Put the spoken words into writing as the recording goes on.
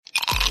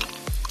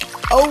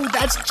Oh,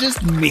 that's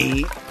just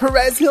me,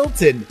 Perez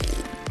Hilton.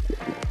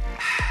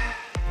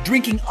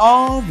 Drinking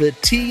all the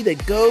tea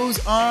that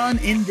goes on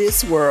in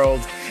this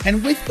world.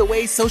 And with the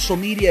way social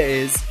media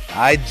is,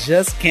 I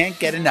just can't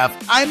get enough.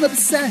 I'm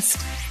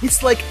obsessed.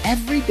 It's like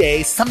every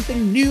day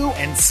something new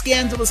and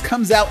scandalous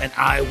comes out and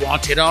I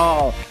want it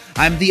all.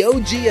 I'm the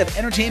OG of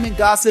entertainment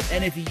gossip,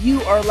 and if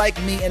you are like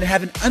me and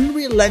have an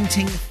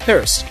unrelenting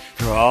thirst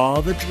for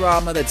all the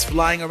drama that's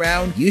flying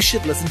around, you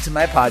should listen to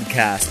my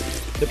podcast,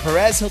 the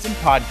Perez Hilton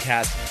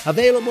Podcast,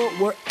 available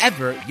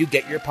wherever you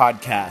get your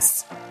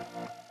podcasts.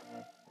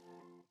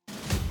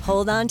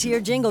 Hold on to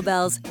your jingle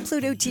bells.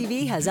 Pluto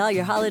TV has all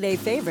your holiday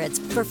favorites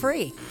for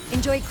free.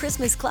 Enjoy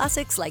Christmas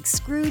classics like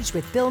Scrooge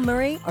with Bill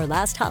Murray or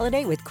Last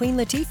Holiday with Queen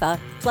Latifah.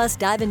 Plus,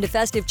 dive into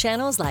festive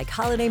channels like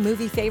Holiday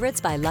Movie Favorites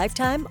by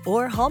Lifetime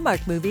or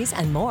Hallmark Movies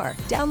and more.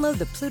 Download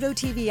the Pluto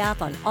TV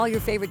app on all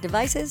your favorite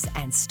devices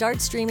and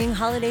start streaming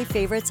holiday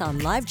favorites on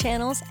live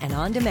channels and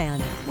on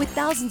demand. With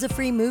thousands of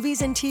free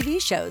movies and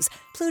TV shows,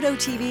 Pluto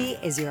TV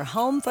is your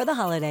home for the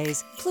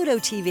holidays. Pluto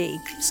TV.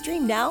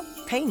 Stream now,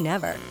 pay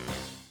never.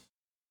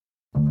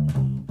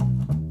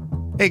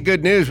 Hey,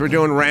 good news. We're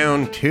doing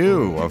round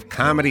 2 of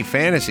Comedy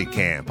Fantasy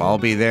Camp. I'll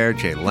be there.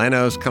 Jay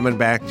Leno's coming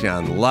back.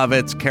 John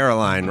Lovitz,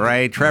 Caroline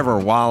Ray, Trevor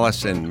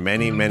Wallace, and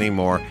many, many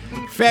more.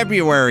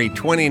 February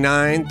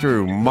 29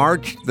 through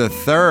March the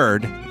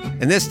 3rd.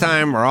 And this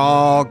time, we're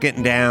all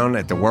getting down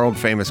at the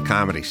world-famous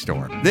Comedy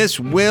Store. This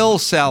will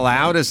sell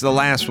out as the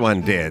last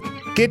one did.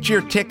 Get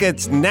your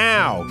tickets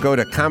now. Go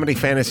to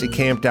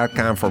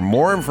comedyfantasycamp.com for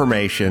more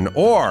information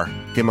or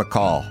give them a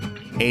call.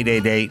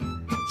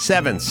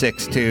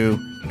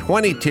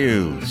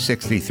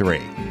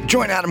 888-762-2263.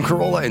 Join Adam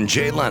Carolla and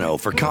Jay Leno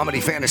for Comedy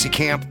Fantasy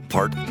Camp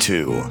Part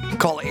 2.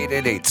 Call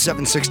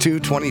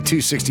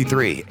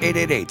 888-762-2263,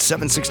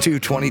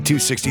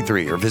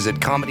 888-762-2263, or visit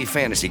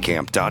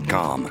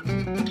comedyfantasycamp.com.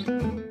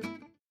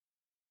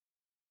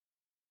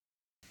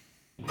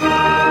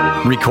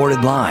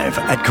 Recorded live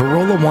at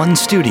Carolla One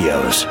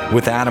Studios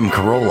with Adam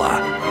Carolla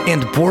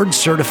and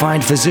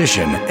board-certified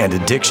physician and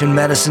addiction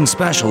medicine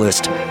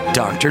specialist,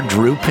 Dr.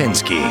 Drew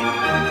Pinsky.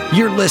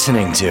 You're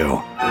listening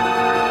to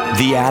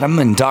The Adam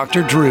and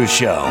Dr. Drew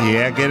Show.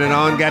 Yeah, get it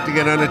on. Got to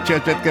get on the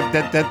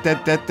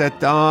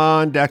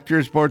on.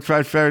 Doctor's board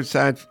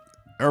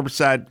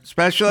herbicide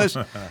specialist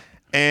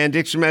and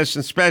addiction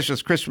medicine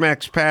specialist. Chris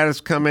Max Pat has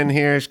come in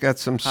here. He's got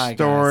some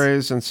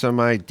stories and some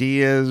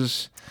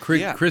ideas.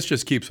 Chris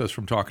just keeps us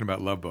from talking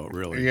about Love Boat,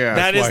 really. Yeah,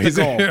 that is the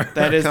goal.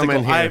 That is the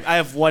goal. I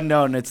have one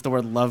note, and it's the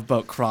word Love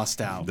Boat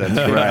crossed out.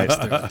 That's right.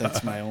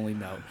 That's my only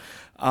note.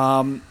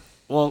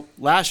 Well,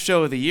 last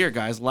show of the year,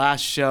 guys.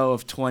 Last show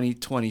of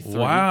 2023.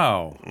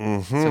 Wow.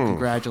 So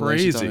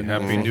congratulations. Crazy. On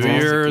Happy New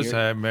Year's.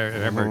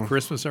 Merry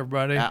Christmas,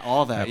 everybody.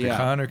 All that, Happy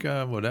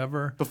Hanukkah,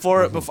 whatever.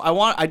 Before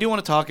I do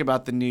want to talk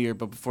about the New Year,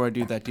 but before I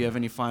do that, do you have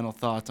any final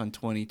thoughts on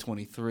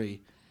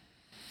 2023?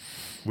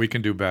 We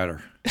can do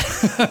better.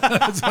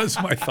 That's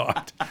my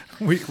thought.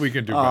 We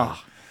can do better.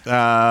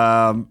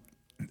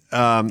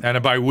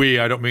 And by we,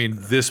 I don't mean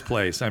this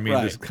place. I mean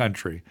this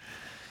country.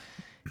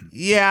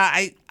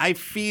 Yeah, I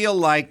feel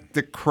like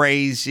the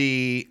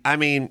crazy. I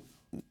mean,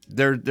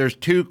 there's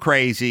two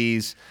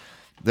crazies.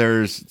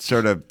 There's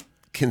sort of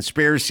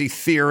conspiracy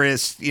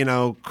theorists,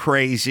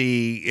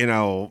 crazy,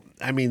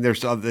 I mean, there's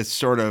this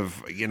sort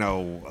of,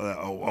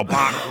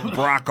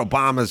 Barack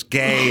Obama's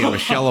gay and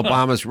Michelle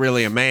Obama's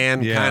really a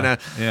man kind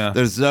of. Yeah.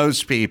 There's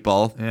those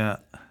people. Yeah.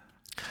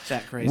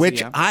 That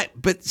crazy.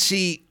 But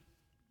see,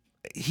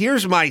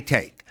 here's my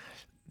take.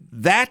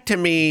 That to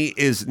me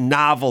is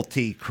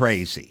novelty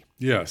crazy.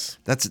 Yes.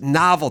 That's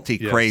novelty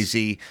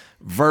crazy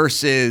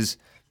versus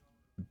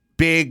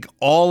big,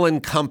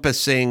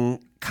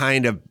 all-encompassing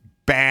kind of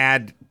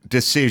bad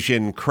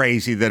decision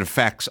crazy that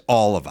affects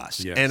all of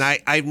us. Yes. And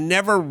I've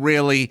never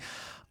really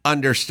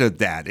understood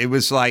that. It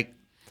was like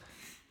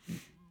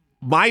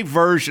my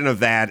version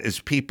of that is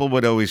people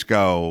would always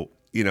go,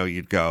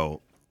 you'd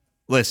go,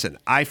 listen,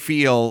 I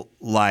feel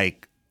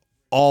like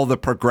all the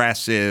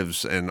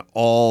progressives and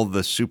all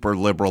the super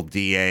liberal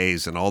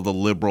DAs and all the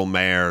liberal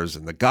mayors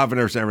and the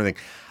governors and everything,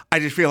 I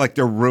just feel like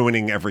they're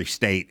ruining every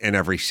state and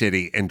every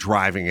city and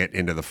driving it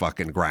into the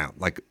fucking ground.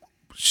 Like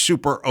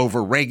super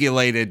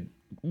overregulated,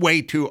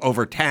 way too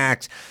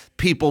overtaxed,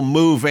 people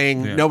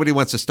moving, nobody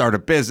wants to start a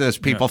business,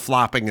 people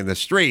flopping in the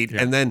street.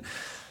 And then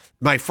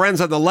my friends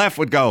on the left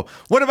would go,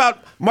 what about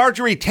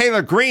Marjorie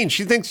Taylor Greene?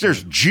 She thinks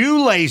there's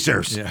Jew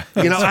lasers.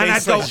 And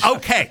I'd go,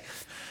 okay,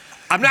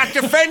 I'm not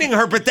defending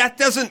her, but that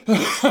doesn't...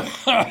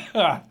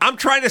 I'm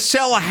trying to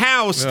sell a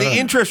house. The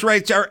interest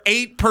rates are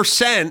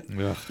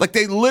 8%. Like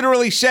they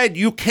literally said,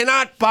 you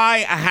cannot buy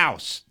a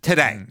house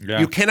today.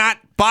 You cannot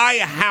buy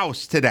a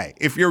house today.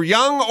 If you're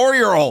young or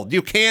you're old,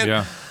 you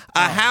can't...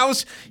 A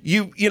house,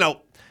 you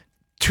know,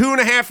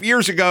 2.5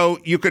 years ago,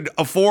 you could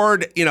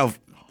afford, a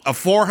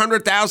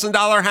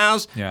 $400,000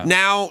 house.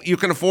 Now you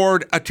can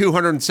afford a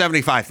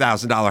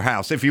 $275,000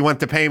 house if you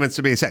want the payments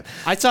to be the same.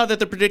 I saw that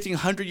they're predicting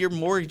 100-year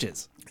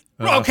mortgages.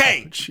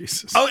 Okay.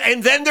 Jesus. Oh,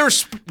 and then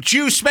there's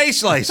Jew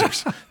space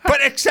lasers. But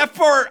except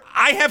for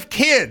I have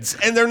kids,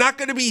 and they're not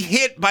going to be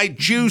hit by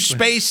Jew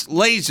space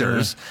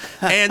lasers,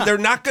 and they're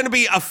not going to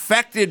be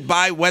affected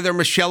by whether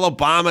Michelle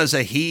Obama is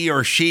a he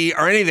or she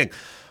or anything.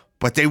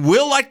 But they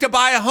will like to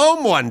buy a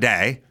home one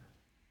day,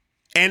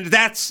 and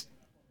that's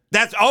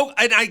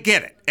and I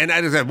get it. And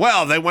I said,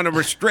 well, they want to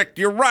restrict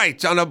your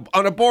rights on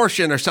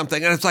abortion or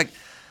something, and it's like,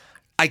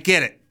 I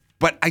get it,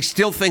 but I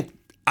still think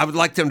I would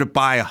like them to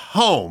buy a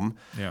home,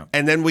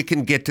 and then we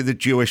can get to the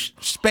Jewish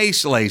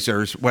space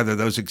lasers, whether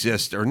those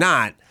exist or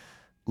not,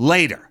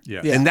 later.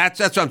 Yeah. And that's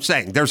what I'm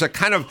saying. There's a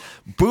kind of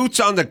boots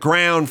on the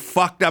ground,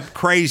 fucked up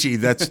crazy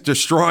that's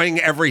destroying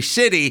every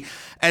city,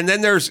 and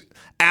then there's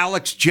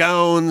Alex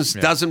Jones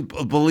doesn't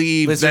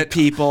believe Lizard that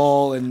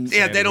people and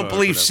they don't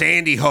believe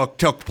Sandy Hook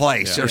took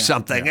place or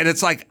something, and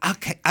it's like,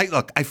 okay,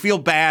 I feel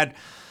bad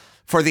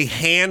for the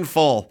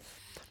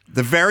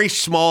very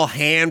small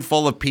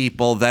handful of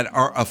people that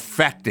are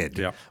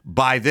affected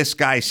by this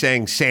guy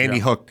saying Sandy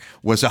Hook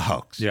was a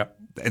hoax. Yep.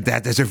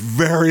 That is a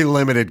very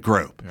limited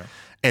group. Yeah.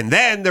 And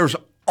then there's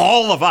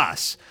all of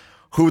us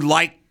who'd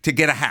like to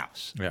get a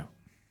house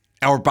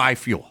or buy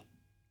fuel.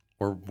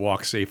 Or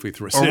walk safely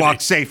through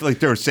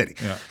a city.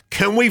 Yeah.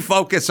 Can we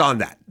focus on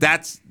that?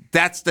 That's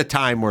the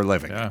time we're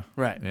living. Yeah.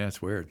 Right. Yeah,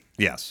 it's weird.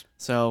 Yes.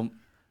 So,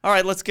 all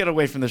right, let's get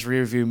away from this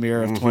rearview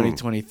mirror of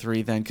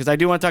 2023 then, because I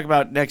do want to talk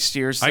about next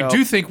year. So. I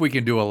do think we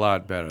can do a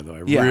lot better, though.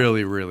 I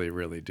really, really,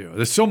 really do.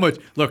 There's so much.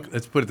 Look,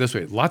 let's put it this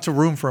way: lots of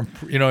room for,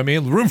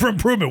 room for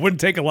improvement. Wouldn't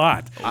take a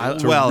lot.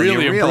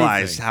 You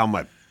realize how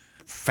much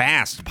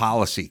fast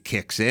policy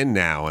kicks in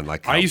now, and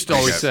like how I used to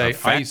always say,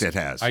 it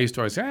has. I used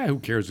to always say, who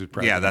cares who's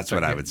president? Yeah, that's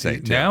what I would say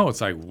too. Now it's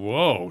like,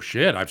 whoa,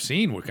 shit! I've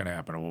seen what can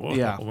happen. Whoa,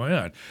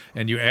 man.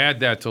 And you add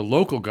that to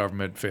local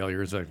government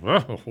failures, like,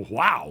 whoa,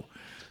 wow.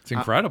 It's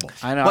incredible.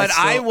 I know. But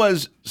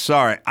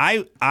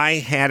I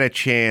had a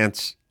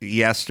chance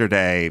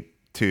yesterday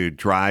to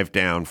drive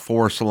down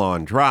Forest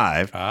Lawn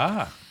Drive.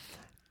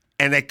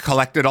 And they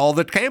collected all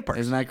the campers.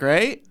 Isn't that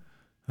great?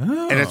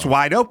 And it's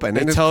wide open.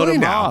 They and it's towed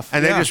clean them now. off.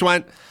 And they just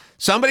went,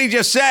 somebody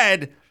just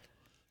said,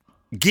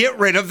 get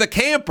rid of the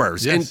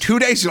campers. Yes. And 2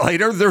 days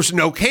later, there's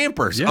no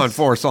campers on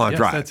Forest Lawn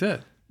Drive. That's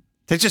it.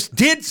 They just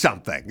did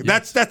something.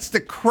 Yes. That's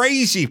the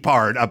crazy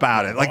part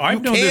about it. Like,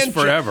 I've known this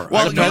forever.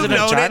 Well, Is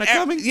President China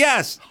coming?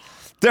 Yes.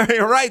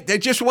 They're right. They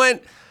just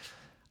went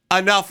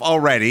enough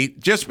already,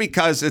 just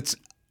because it's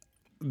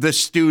the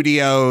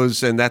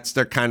studios and that's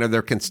their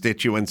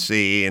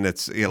constituency, and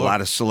it's a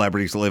lot of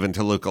celebrities live in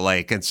Toluca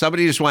Lake, and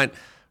somebody just went,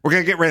 we're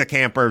going to get rid of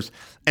campers,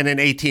 and in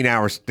 18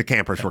 hours, the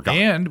campers were gone.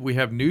 And we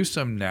have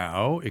Newsom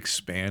now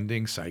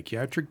expanding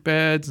psychiatric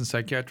beds and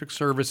psychiatric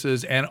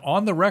services, and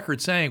on the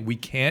record saying we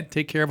can't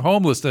take care of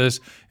homelessness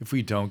if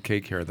we don't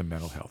take care of the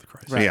mental health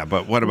crisis. Right. Yeah,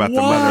 but what about the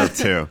mother of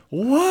two?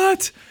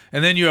 What?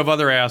 And then you have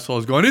other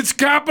assholes going, it's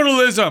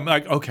capitalism.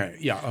 Like, okay,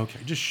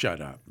 just shut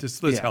up.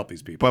 Just let's help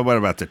these people. But what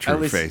about the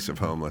true face of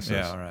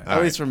homelessness? Yeah, all right.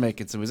 At least we're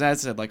making some. As I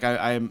said, like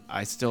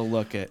I still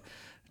look at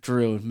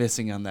Drew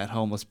missing on that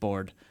homeless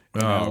board. In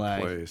LA.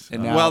 Please.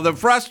 And now, Well, the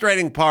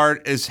frustrating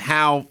part is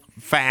how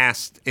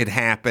fast it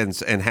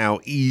happens and how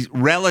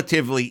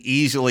relatively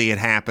easily it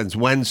happens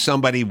when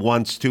somebody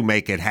wants to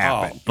make it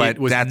happen. But it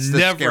was that's the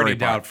never scary any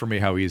doubt part. for me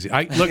how easy.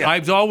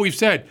 I've always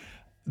said,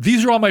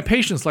 these are all my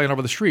patients laying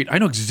over the street. I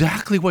know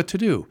exactly what to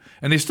do.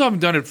 And they still haven't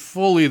done it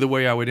fully the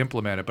way I would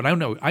implement it, but I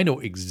know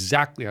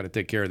exactly how to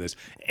take care of this.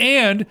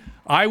 And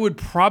I would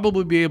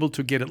probably be able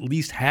to get at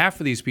least half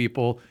of these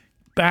people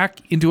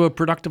back into a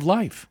productive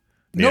life.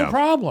 No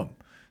problem.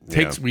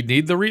 We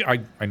need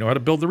I know how to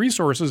build the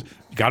resources.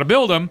 You got to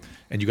build them,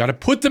 and you got to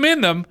put them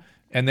in them,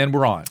 and then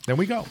we're on. Then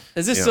we go.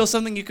 Is this still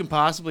something you can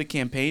possibly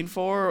campaign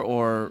for,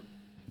 or?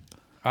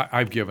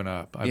 I've given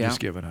up. I've just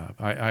given up.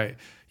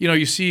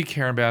 You see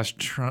Karen Bass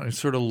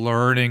sort of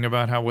learning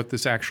about what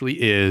this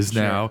actually is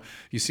now.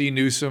 You see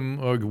Newsom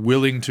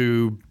willing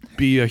to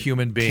be a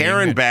human being.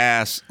 Karen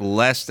Bass,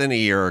 less than a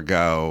year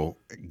ago,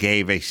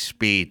 gave a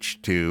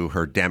speech to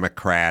her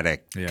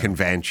Democratic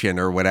convention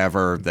or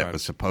whatever that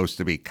was supposed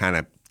to be kind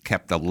of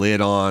kept a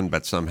lid on,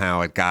 but somehow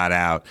it got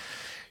out.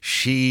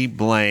 She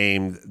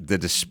blamed the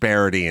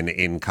disparity in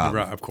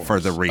income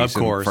for the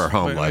reason for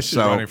homeless. She's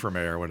running for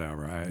mayor or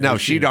whatever. No,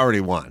 she'd already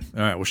won.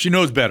 All right. Well, she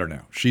knows better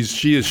now. She is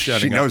shutting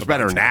up. She knows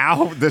better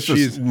now? This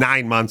was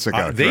 9 months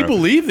ago. They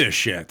believe this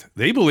shit.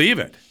 They believe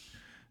it.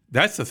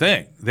 That's the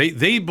thing.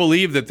 They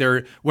believe that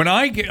they're. When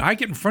I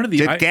get in front of the.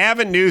 Did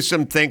Gavin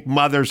Newsom think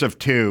mothers of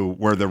two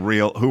were the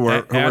real who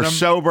were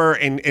sober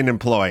and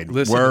employed?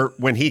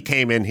 When he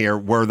came in here,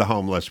 were the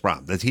homeless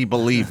problem? Does he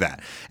believe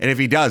that? And if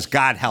he does,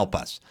 God help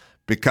us,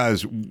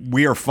 because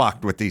we are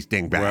fucked with these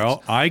dingbats.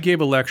 Well, I gave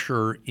a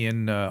lecture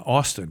in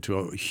Austin to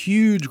a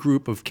huge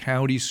group of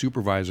county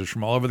supervisors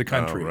from all over the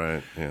country. Oh,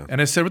 right. Yeah. And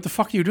I said, what the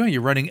fuck are you doing?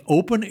 You're running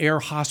open-air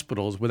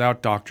hospitals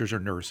without doctors or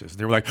nurses. And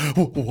they were like,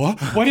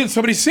 what? Why didn't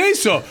somebody say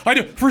so?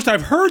 First,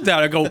 I've heard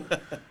that. I go,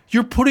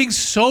 you're putting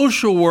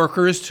social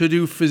workers to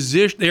do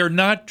physician. They are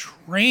not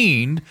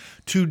trained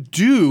to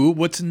do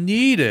what's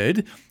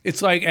needed.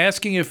 It's like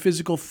asking a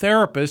physical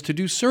therapist to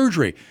do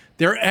surgery.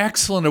 They're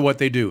excellent at what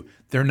they do.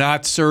 They're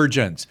not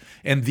surgeons.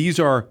 And these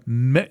are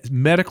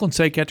medical and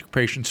psychiatric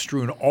patients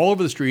strewn all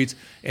over the streets,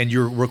 and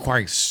you're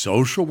requiring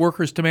social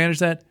workers to manage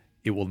that.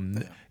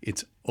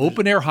 It's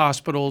open air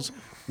hospitals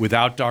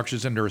without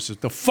doctors and nurses.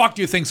 The fuck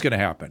do you think's going to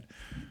happen?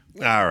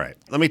 All right.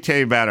 Let me tell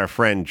you about our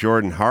friend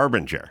Jordan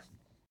Harbinger.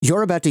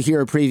 You're about to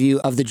hear a preview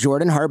of The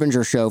Jordan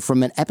Harbinger Show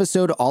from an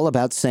episode all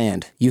about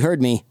sand. You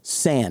heard me,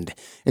 sand.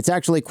 It's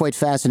actually quite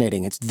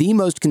fascinating. It's the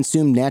most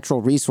consumed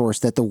natural resource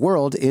that the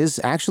world is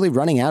actually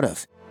running out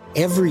of.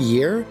 Every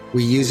year,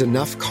 we use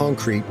enough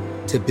concrete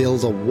to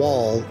build a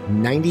wall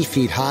 90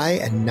 feet high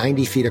and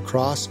 90 feet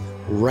across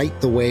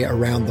right the way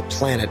around the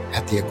planet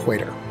at the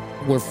equator.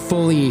 We're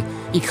fully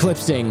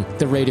eclipsing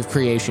the rate of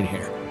creation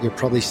here. You're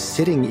probably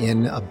sitting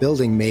in a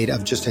building made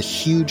of just a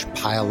huge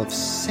pile of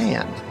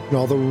sand. And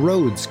all the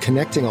roads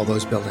connecting all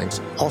those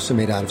buildings, also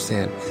made out of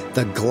sand.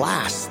 The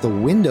glass, the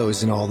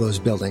windows in all those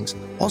buildings,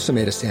 also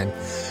made of sand.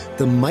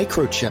 The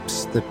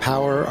microchips that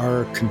power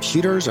our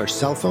computers, our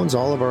cell phones,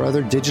 all of our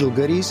other digital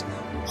goodies,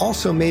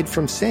 also made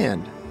from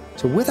sand.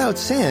 So without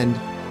sand,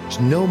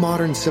 there's no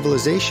modern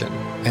civilization.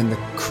 And the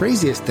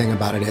craziest thing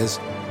about it is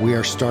we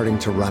are starting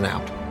to run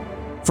out.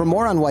 For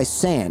more on why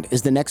sand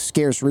is the next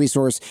scarce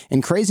resource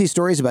and crazy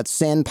stories about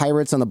sand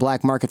pirates on the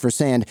black market for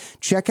sand,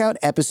 check out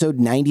episode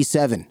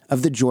 97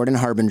 of The Jordan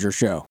Harbinger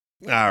Show.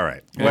 All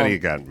right. What do you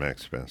got,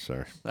 Max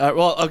Spencer?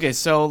 Okay,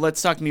 so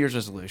let's talk New Year's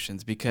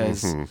resolutions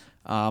because,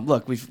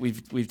 look,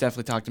 we've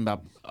definitely talked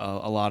about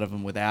a lot of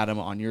them with Adam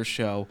on your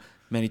show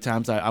many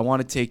times. I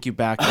want to take you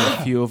back to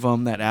a few of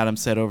them that Adam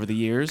said over the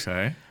years.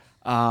 Okay.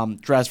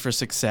 Dress for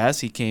success.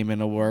 He came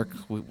into work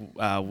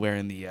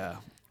wearing the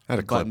Had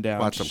a clip, button-down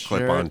watch some shirt,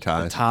 clip-on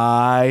ties. the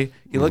tie.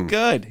 He looked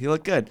good. He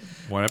looked good.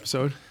 One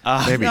episode?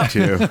 Maybe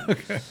two.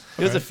 It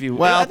was a few.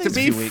 Well, I think to it was a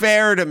be few weeks.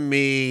 fair to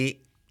me,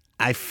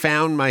 I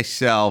found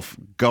myself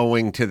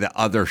going to the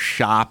other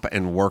shop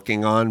and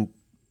working on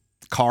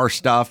car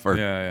stuff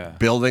or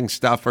building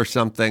stuff or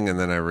something, and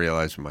then I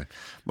realized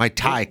my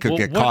tie could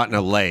get caught in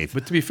a lathe.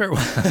 But to be fair,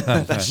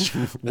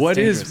 what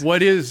is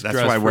That's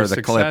dress why I wear for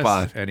the clip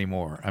on success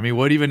anymore? I mean,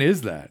 what even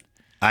is that?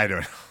 I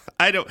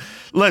don't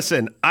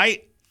listen.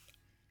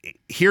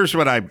 Here's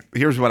what I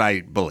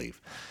believe.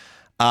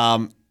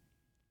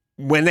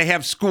 When they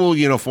have school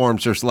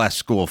uniforms, there's less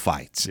school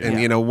fights. Yeah.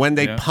 And, when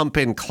they pump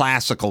in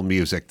classical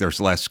music,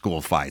 there's less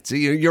school fights.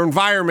 Your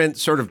environment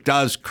sort of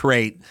does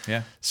create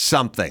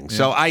something.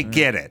 So I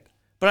get it.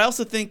 But I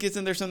also think,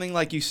 isn't there something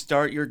like you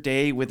start your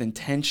day with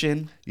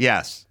intention?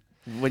 Yes.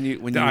 When you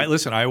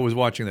Listen, I was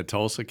watching the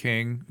Tulsa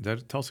King. Is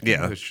that Tulsa King?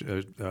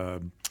 Yeah.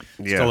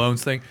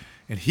 Stallone's thing.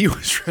 And he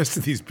was dressed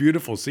in these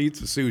beautiful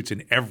suits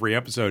in every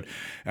episode.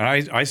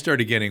 And I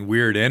started getting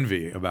weird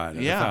envy about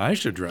it. Yeah. I thought,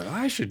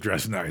 I should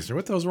dress nicer.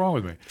 What the hell's wrong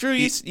with me? Drew,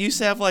 you used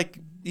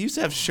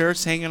to have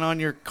shirts hanging on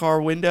your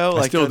car window.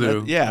 I still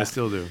do. Yeah, I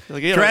still do.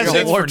 Like,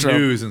 Dressing for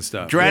news and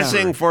stuff.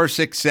 Dressing for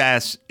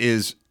success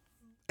is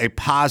a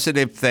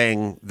positive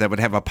thing that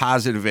would have a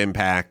positive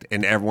impact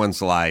in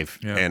everyone's life.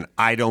 Yeah. And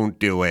I don't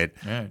do it,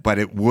 but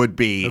it would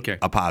be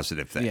a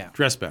positive thing. Yeah.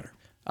 Dress better.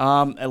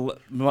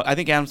 I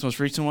think Adam's most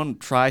recent one,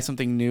 try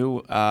something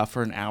new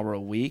for an hour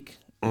a week.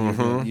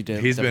 Mm-hmm. You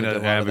did. He's been definitely an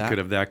did a lot advocate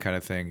of that kind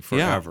of thing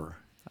forever.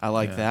 I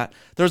like that.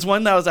 There's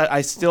one that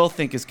I still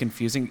think is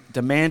confusing.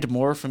 Demand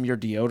more from your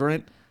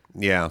deodorant.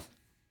 Yeah.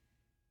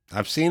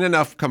 I've seen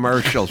enough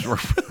commercials where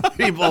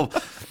people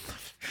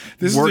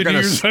This we're is a going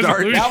New to Year's start.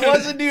 resolution. That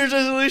was a New Year's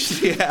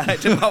resolution. Yeah, I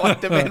do not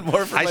want to demand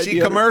more from I my see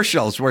deodorant.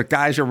 commercials where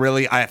guys are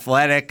really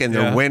athletic and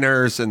they're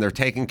winners and they're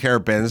taking care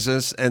of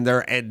business and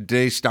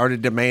they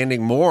started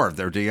demanding more of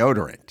their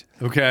deodorant.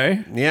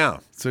 Okay. Yeah.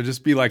 So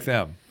just be like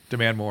them.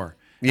 Demand more.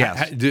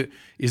 Yes.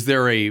 Is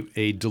there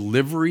a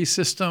delivery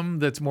system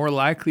that's more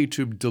likely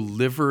to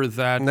deliver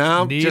that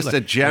No, need? just Like-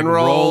 a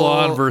general like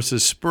roll-on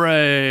versus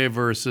spray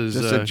versus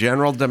Just a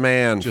general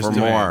demand for demand.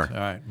 more. All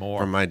right, more.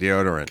 For my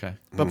deodorant. Okay.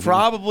 But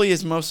probably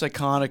his most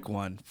iconic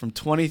one from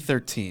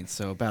 2013,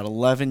 so about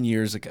 11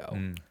 years ago.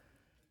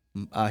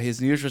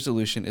 His New Year's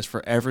resolution is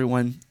for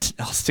everyone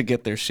else to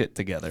get their shit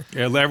together.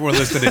 Yeah, everyone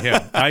listen to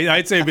him.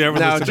 I'd say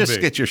everyone No, listen just to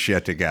me. get your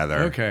shit together.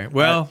 Okay.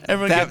 Well,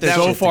 Everyone get their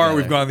so shit far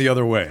together. we've gone the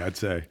other way, I'd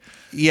say.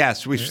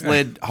 Yes, we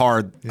slid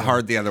hard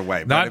the other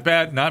way. Not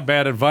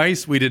bad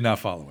advice. We did not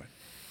follow it.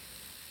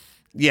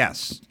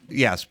 Yes.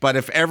 But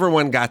if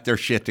everyone got their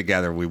shit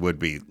together, we would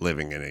be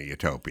living in a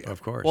utopia.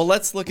 Of course. Well,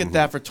 let's look at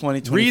that for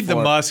 2024. Read the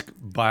Musk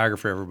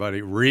biography,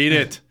 everybody. Read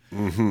it.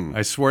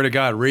 I swear to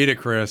God, read it,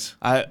 Chris.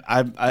 I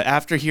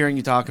after hearing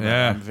you talk about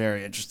Yeah. it, I'm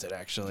very interested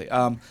actually.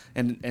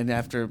 And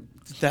after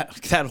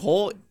that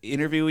whole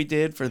interview we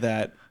did for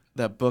that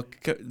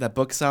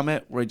book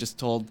summit where he just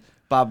told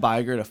Bob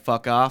Iger to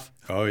fuck off.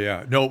 Oh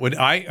yeah. No, when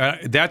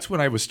that's when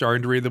I was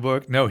starting to read the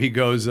book. No, he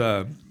goes.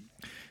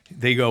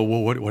 They go,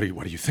 well, what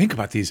do you think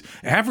about these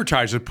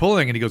advertisers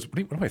pulling? And he goes,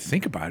 what do I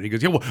think about it? He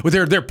goes, yeah, well,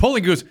 they're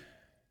pulling. He goes,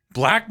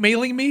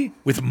 blackmailing me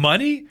with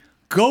money?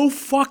 Go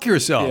fuck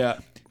yourself. Yeah.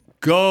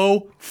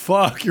 Go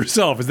fuck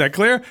yourself. Is that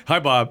clear? Hi,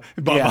 Bob.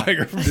 Bob Yeah.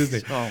 Iger from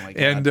Disney. Oh, my God.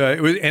 And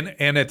it was,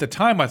 and at the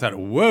time, I thought,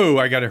 whoa,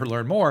 I got to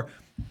learn more.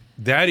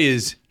 That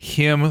is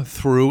him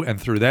through and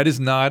through. That is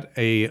not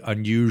a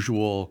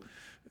unusual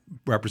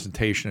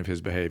representation of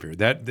his behavior.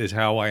 That is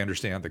how I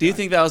understand the Do guy. you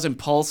think that was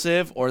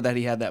impulsive or that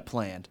he had that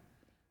planned?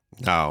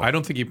 No, I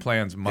don't think he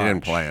plans much. He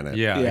didn't plan it.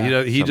 Yeah,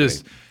 Yeah. he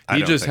just I he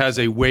don't just think has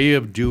a way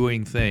of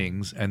doing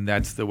things, and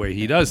that's the way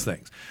he does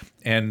things.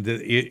 And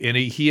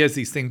he has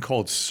these things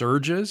called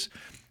surges,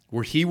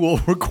 where he will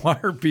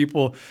require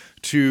people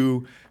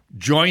to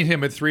join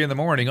him at 3 a.m.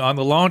 on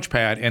the launch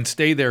pad and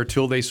stay there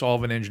till they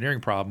solve an engineering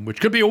problem, which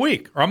could be a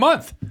week or a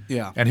month.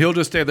 Yeah. And he'll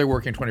just stay there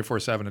working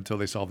 24/7 until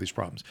they solve these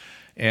problems.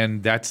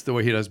 And that's the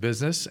way he does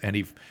business.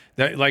 And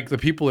like the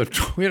people at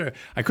Twitter,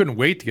 I couldn't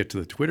wait to get to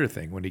the Twitter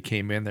thing when he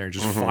came in there and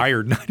just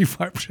fired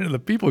 95% of the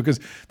people, because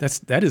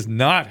that is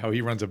not how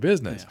he runs a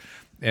business. Yeah.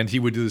 And he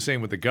would do the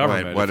same with the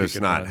government. Right, what if is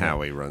could not run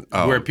how it. he runs?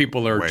 Where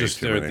people are way just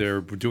too many.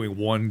 they're doing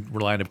one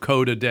line of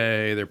code a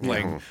day. They're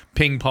playing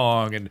ping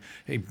pong, and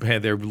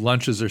their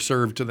lunches are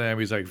served to them.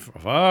 He's like,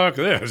 "Fuck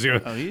this!"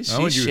 Oh,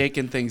 he's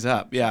shaking things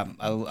up. Yeah,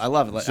 I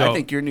love it. So- I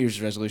think your New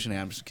Year's resolution,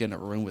 I'm just getting a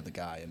room with the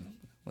guy and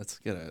let's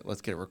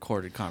get a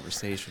recorded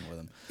conversation with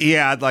him.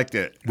 Yeah, I'd like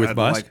to. With I'd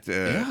Musk? like to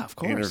Yeah, of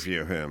course.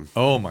 interview him.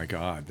 Oh my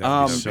God, that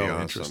would be so That'd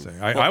be awesome.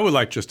 interesting. I would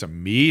like just to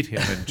meet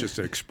him and just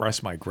to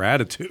express my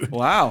gratitude.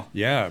 Wow.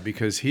 Yeah,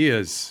 because he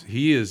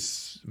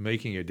is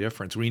making a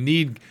difference. We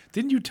need.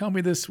 Didn't you tell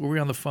me this? Were we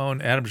on the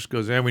phone? Adam just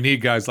goes, "Yeah, we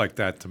need guys like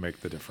that to make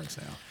the difference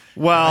now."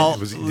 Well,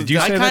 Did you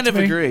I say that kind to of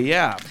me? agree.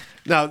 Yeah.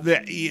 no.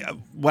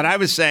 What I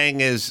was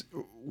saying is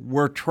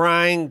we're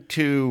trying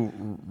to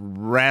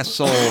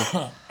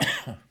wrestle.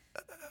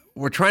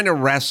 We're trying to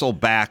wrestle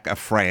back a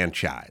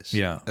franchise.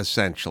 Yeah.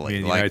 essentially.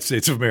 In the Like, United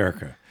States of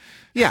America.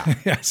 yeah.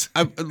 Yes.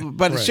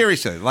 But Right.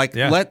 seriously, like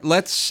Yeah.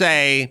 let's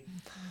say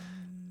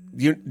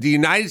the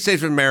United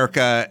States of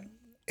America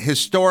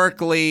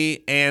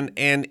historically and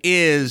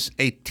is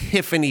a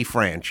Tiffany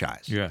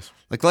franchise. Yes.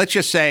 Like let's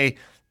just say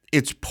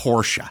it's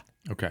Porsche.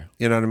 Okay.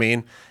 You know what I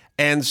mean?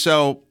 And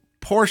so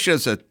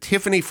Porsche's a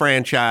Tiffany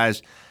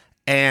franchise,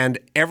 and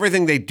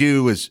everything they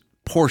do is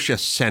Porsche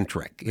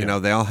centric. You know,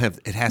 they all have.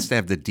 It has to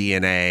have the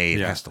DNA. It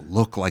Yeah. has to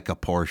look like a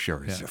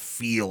Porsche. It has to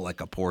feel like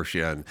a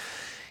Porsche. And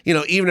you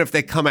know, even if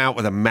they come out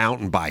with a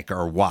mountain bike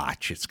or a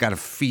watch, it's got to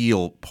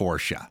feel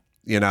Porsche.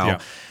 You know, Yeah.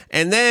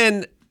 and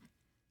then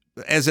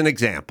as an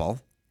example,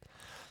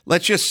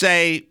 let's just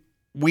say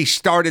we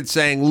started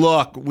saying,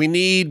 look, we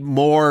need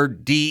more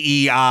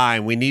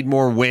DEI, we need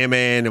more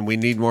women, and we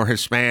need more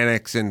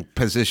Hispanics in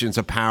positions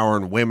of power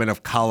and women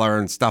of color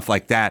and stuff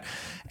like that.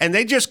 And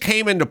they just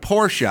came into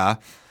Porsche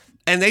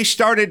and they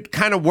started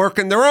kind of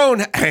working their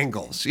own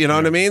angles. You know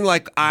what I mean?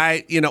 Like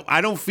I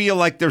don't feel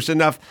like there's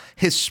enough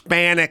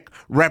Hispanic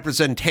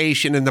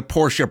representation in the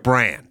Porsche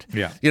brand.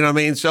 Yeah. You know what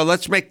I mean? So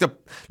let's make a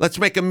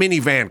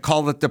minivan,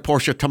 call it the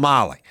Porsche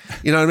Tamale.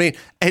 You know what I mean?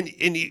 And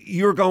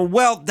you're going,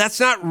 well, that's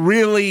not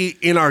really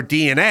in our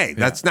DNA.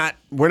 That's not,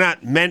 we're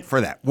not meant for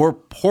that. We're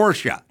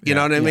Porsche. You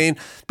know what I mean?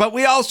 But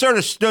we all sort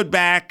of stood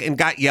back and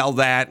got yelled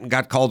at and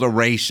got called a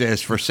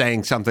racist for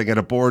saying something at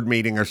a board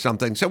meeting or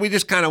something. So we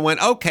just kind of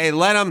went, okay,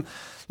 let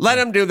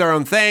them do their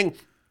own thing.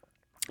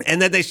 And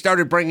then they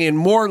started bringing in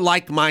more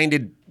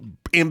like-minded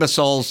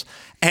imbeciles.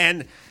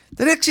 And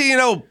the next thing you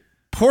know,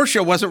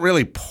 Porsche wasn't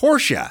really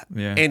Porsche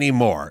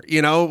anymore.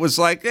 You know, it was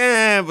like,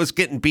 it was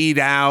getting beat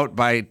out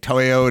by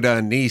Toyota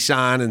and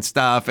Nissan and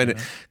stuff. And it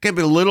could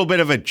be a little bit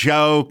of a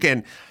joke.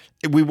 And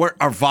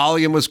our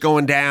volume was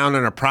going down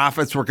and our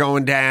profits were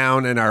going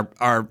down and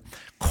our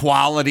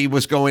quality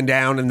was going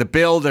down in the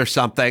build or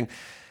something.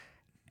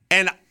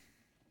 And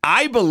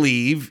I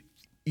believe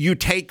you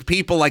take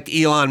people like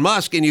Elon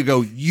Musk and you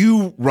go,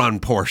 you run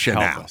Porsche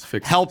now.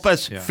 Help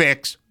us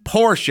fix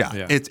Porsche.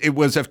 Yeah. It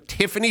was a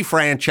Tiffany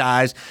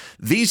franchise.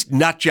 These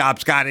nut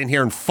jobs got in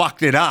here and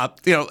fucked it up.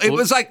 You know, it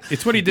was like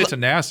it's what he did to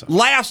NASA.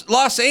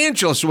 Los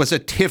Angeles was a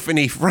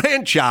Tiffany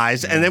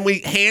franchise, and then we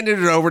handed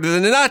it over to the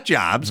nut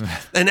jobs,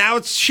 and now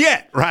it's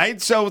shit,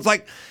 right? So it's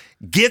like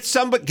get a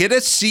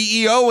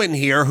CEO in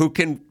here who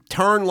can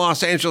turn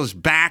Los Angeles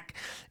back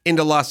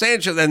into Los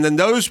Angeles, and then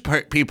those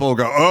people will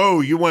go,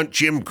 oh, you want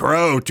Jim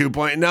Crow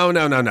 2.0?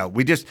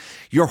 No.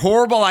 Your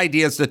horrible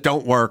ideas that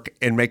don't work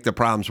and make the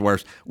problems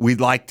worse,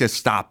 we'd like to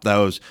stop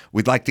those.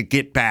 We'd like to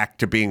get back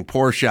to being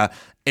Porsche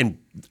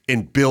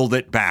and build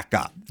it back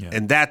up. Yeah.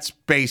 And that's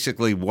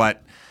basically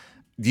what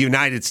the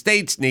United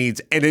States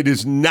needs, and it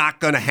is not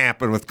going to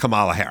happen with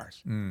Kamala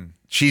Harris.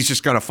 She's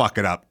just going to fuck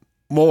it up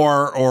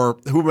more, or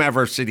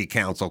whomever, city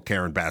council,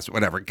 Karen Bass,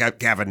 whatever,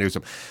 Gavin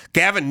Newsom.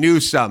 Gavin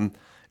Newsom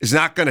is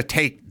not going to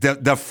take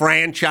the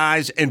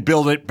franchise and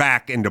build it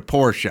back into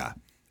Porsche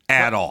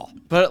at all.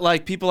 But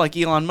like people like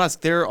Elon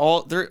Musk, they're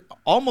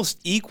almost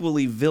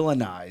equally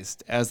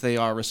villainized as they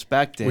are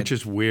respected, Which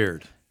is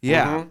weird.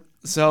 Yeah.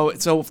 So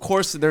of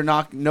course we're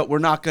not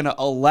going to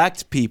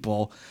elect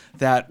people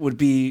that would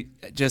be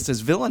just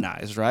as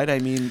villainized, right? I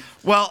mean,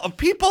 well,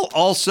 people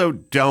also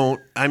don't.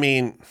 I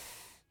mean,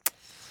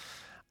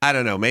 I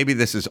don't know. Maybe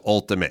this is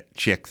ultimate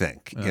chick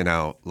think. You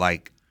know,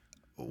 like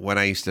when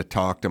I used to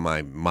talk to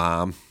my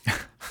mom,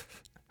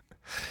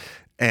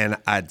 and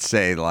I'd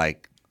say,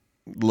 like,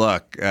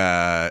 look,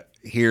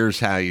 here's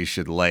how you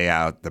should lay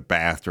out the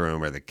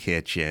bathroom or the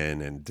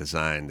kitchen and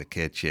design the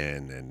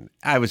kitchen. And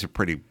I was a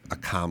pretty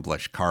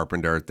accomplished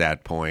carpenter at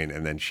that point.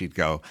 And then she'd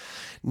go,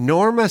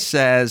 Norma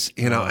says,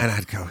 and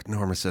I'd go,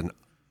 Norma's a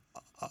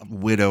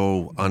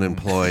widow,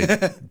 unemployed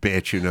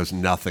bitch who knows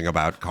nothing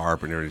about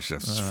carpentry.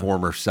 She's a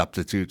former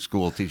substitute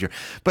school teacher.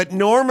 But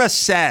Norma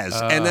says,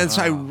 and then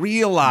so I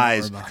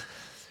realized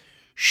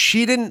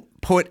she didn't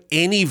put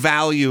any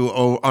value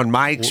on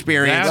my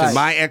experience and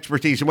my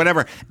expertise and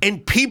whatever.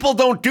 And people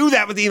don't do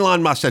that with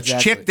Elon Musk.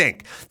 That's chick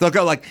think. They'll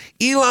go like,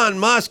 Elon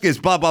Musk is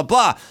blah, blah,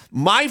 blah.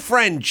 My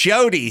friend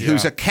Jody,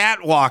 who's a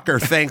catwalker,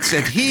 thinks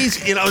that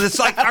he's, it's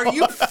like, are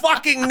you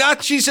fucking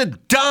nuts? She's a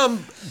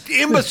dumb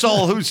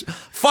imbecile who's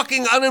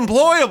fucking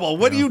unemployable.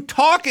 What are you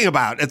talking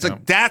about? It's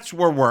like, that's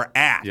where we're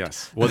at.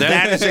 Yes. Well,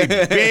 that is a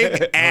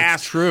big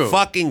ass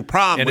fucking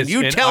problem. When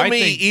you tell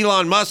me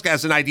Elon Musk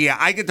has an idea,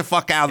 I get the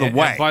fuck out of the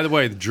way. And by the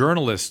way, the journalists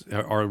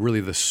are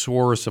really the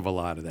source of a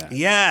lot of that.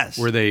 Yes.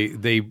 Where they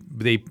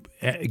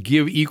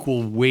give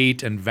equal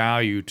weight and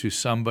value to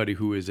somebody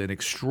who is an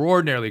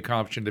extraordinarily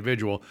accomplished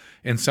individual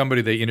and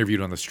somebody they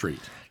interviewed on the street.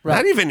 Right.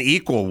 Not even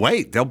equal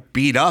weight. They'll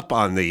beat up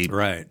on the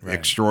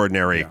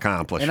extraordinary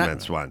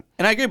accomplishments one.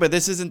 And I agree, but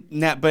this isn't.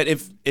 But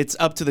if it's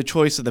up to the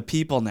choice of the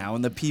people now,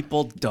 and the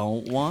people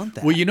don't want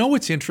that. Well, you know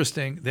what's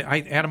interesting?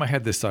 Adam, I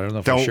had this thought. I don't know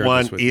if I shared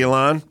this with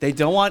Elon. You. They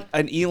don't want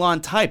an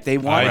Elon type. They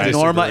want a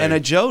Norma and a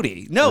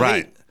Jody. No,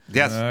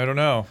 yes. I don't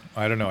know.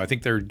 I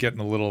think they're getting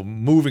a little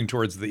moving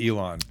towards the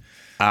Elon.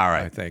 All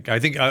right. I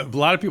think a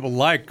lot of people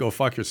go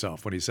fuck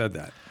yourself when he said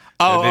that.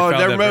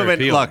 They're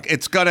moving. Look,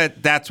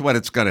 that's what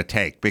it's gonna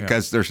take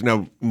because there's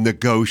no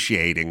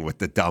negotiating with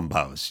the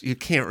dumbos. You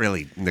can't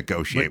really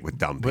negotiate with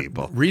dumb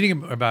people.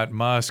 Reading about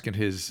Musk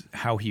and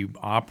how he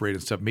operated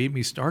and stuff made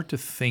me start to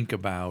think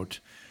about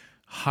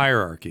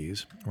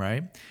hierarchies,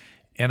 right?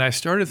 And I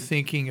started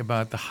thinking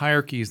about the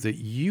hierarchies that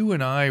you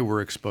and I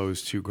were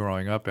exposed to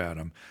growing up,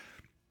 Adam.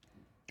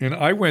 And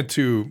I went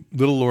to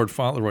Little Lord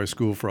Fauntleroy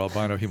School for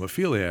Albino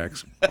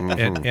Hemophiliacs,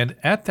 and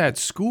at that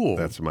school,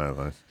 that's my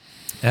life.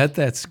 At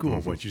that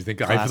school, what do you think?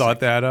 Classic. I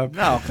thought that up?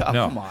 No,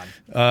 come on.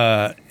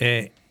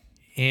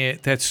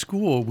 At that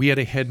school, we had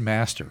a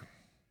headmaster,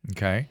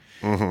 okay?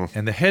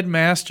 And the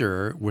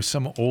headmaster was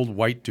some old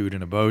white dude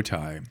in a bow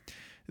tie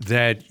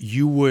that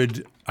you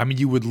would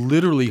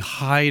literally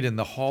hide in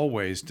the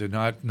hallways to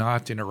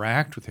not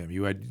interact with him.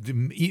 You had,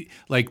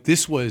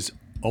 this was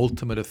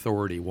ultimate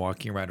authority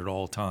walking around at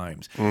all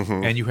times.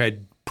 And you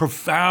had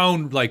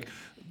profound,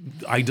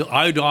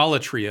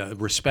 idolatry,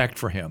 respect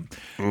for him.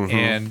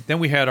 And then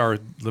we had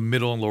the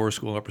middle and lower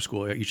school and upper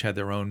school each had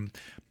their own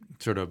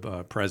sort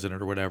of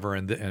president or whatever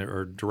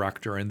or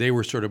director, and they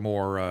were sort of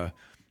more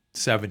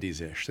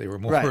 70s-ish. They were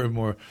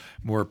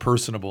more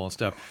personable and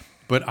stuff.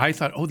 But I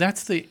thought,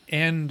 that's the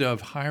end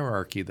of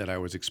hierarchy that I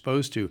was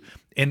exposed to.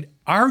 And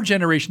our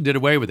generation did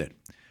away with it.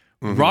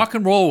 Rock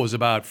and roll was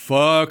about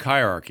fuck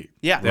hierarchy.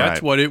 Yeah.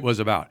 That's what it was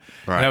about.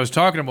 Right. And I was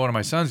talking to one of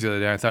my sons the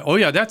other day. I thought,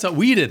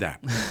 we did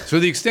that.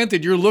 So the extent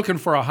that you're looking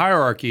for a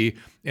hierarchy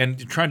and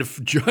trying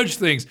to judge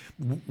things,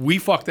 we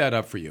fucked that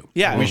up for you.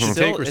 Yeah. We should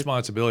take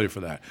responsibility for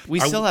that. We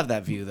still have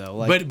that view,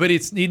 though. But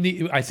it's.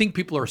 I think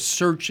people are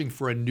searching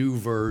for a new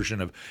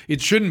version of.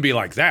 It shouldn't be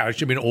like that. It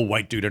should be an old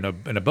white dude in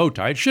a bow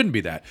tie. It shouldn't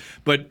be that.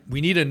 But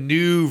we need a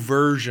new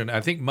version.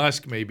 I think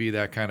Musk may be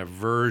that kind of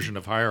version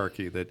of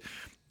hierarchy that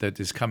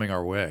is coming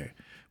our way,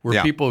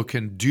 where people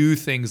can do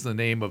things in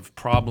the name of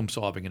problem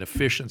solving and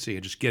efficiency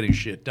and just getting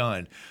shit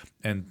done,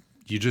 and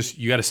you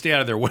got to stay out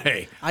of their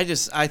way. I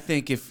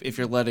think if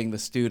you're letting the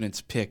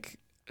students pick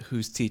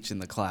who's teaching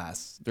the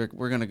class,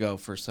 we're going to go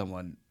for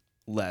someone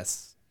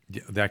less.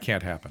 Yeah, that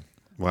can't happen.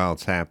 Well,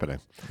 it's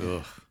happening.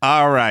 Ugh.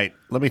 All right,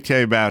 let me tell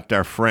you about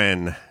our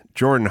friend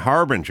Jordan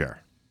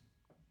Harbinger.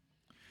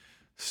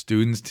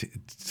 Students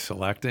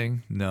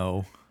selecting?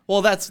 No.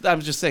 Well, I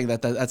was just saying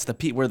that's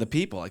we're the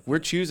people. We're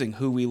choosing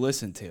who we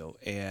listen to,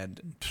 and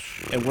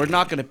we're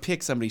not going to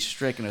pick somebody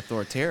strict and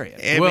authoritarian.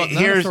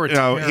 Here's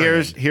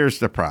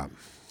the problem.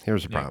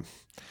 Here's the problem.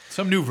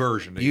 Some new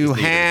version. You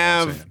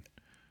have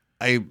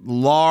a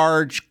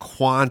large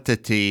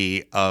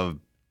quantity of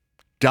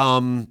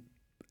dumb,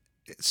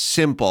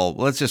 simple.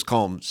 Let's just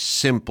call them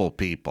simple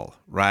people,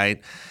 right?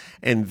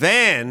 And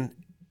then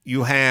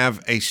you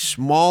have a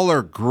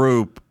smaller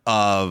group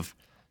of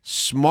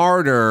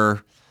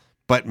smarter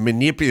but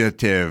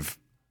manipulative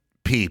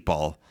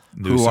people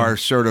who are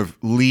sort of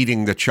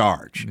leading the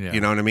charge. Yeah.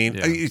 You know what I mean?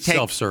 Yeah.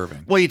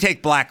 Self-serving. Well, you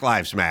take Black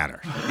Lives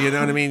Matter. You know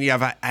what I mean? You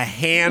have a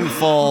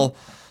handful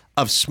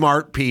of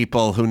smart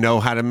people who know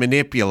how to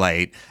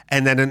manipulate,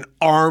 and then an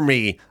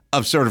army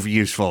of sort of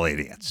useful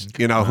idiots,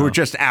 who are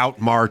just out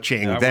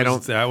marching.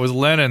 That was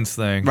Lenin's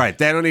thing. Right.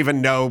 They don't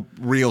even know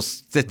real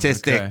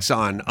statistics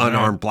on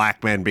unarmed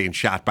black men being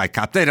shot by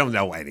cops. They don't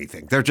know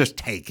anything. They're just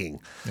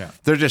taking. Yeah.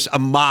 They're just a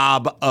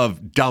mob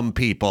of dumb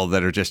people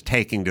that are just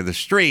taking to the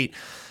street.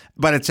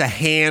 But it's a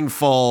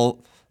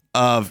handful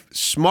of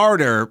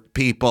smarter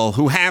people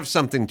who have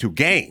something to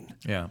gain.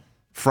 Yeah.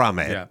 from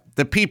it. Yeah.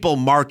 The people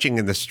marching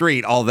in the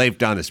street, all they've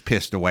done is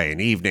pissed away an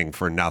evening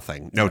for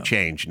nothing. No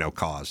change, no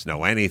cause,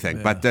 no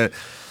anything. Yeah.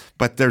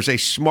 But there's a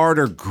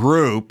smarter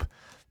group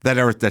that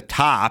are at the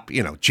top,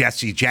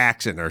 Jesse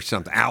Jackson or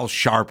something, Al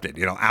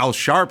Sharpton. Al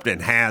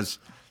Sharpton has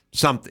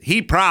something.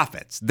 He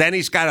profits. Then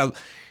he's got a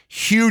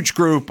huge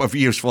group of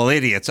useful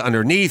idiots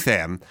underneath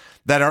him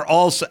that are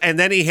also, and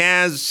then he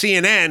has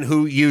CNN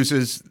who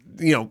uses,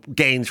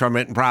 gains from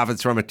it and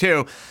profits from it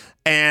too.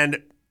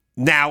 And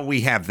now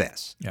we have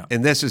this. Yeah.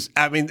 And this is,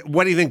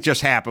 what do you think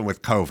just happened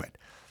with COVID?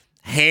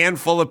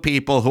 Handful of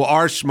people who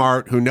are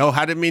smart, who know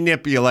how to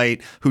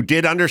manipulate, who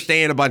did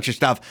understand a bunch of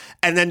stuff,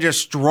 and then just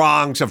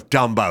strongs of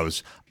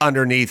dumbos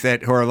underneath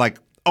it who are like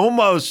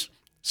almost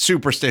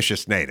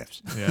superstitious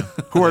natives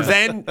who are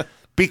then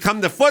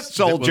become the foot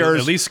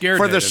soldiers at least scared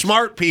for the natives.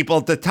 smart people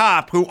at the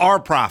top who are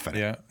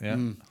profiting. Yeah, yeah.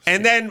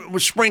 And then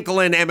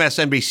sprinkle in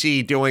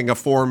MSNBC doing a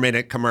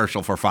 4-minute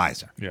commercial for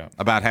Pfizer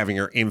about having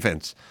your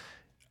infants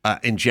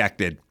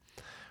injected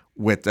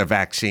with the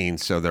vaccine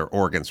so their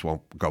organs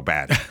won't go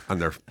bad on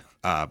their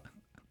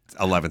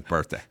 11th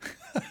birthday.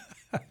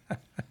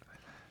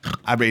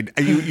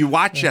 You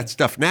watch that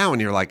stuff now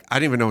and you're like, I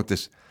don't even know what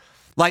this...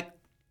 Like,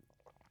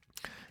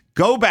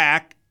 go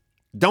back,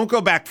 don't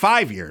go back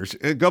 5 years,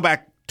 go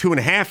back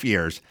 2.5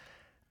 years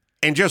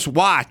and just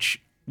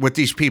watch what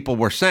these people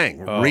were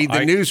saying. Read the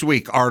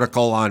Newsweek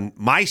article on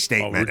my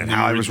statement and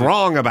how I was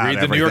wrong about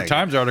everything. Read the New York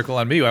Times article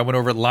on me. I went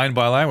over it line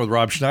by line with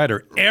Rob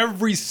Schneider.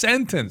 Every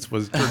sentence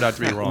turned out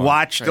to be wrong.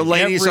 Watch the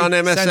ladies Every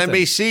on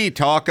MSNBC sentence.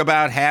 talk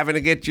about having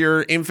to get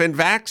your infant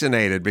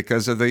vaccinated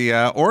because of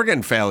the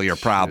organ failure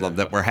problem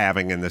that we're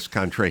having in this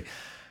country.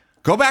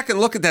 Go back and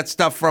look at that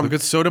stuff from... Look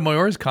at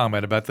Sotomayor's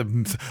comment about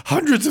the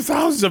hundreds of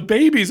thousands of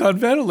babies on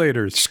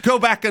ventilators. Just go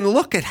back and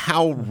look at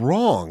how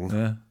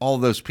wrong all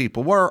those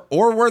people were,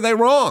 or were they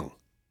wrong?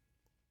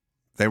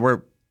 They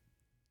were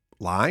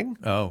lying?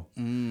 Oh.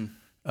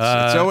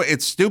 So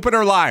it's stupid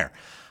or liar.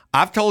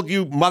 I've told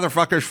you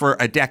motherfuckers for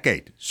a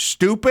decade.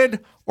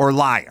 Stupid or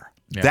liar.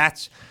 Yeah.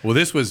 That's... Well,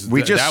 this was...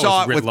 We just that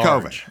saw was it with writ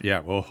large. COVID. Yeah.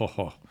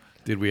 Well,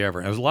 did we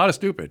ever? It was a lot of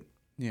stupid.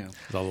 Yeah.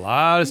 It was a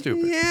lot of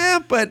stupid. Yeah,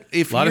 but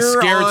if A lot you're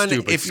of scared on,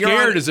 stupid. if you're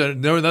Scared on, is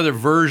another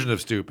version of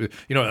stupid.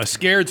 A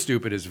scared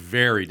stupid is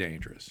very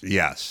dangerous.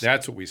 Yes.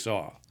 That's what we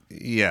saw.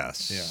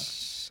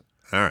 Yes.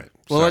 Yeah. All right.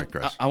 Well, Sorry,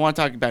 Chris. I want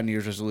to talk about New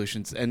Year's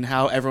resolutions and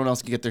how everyone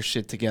else can get their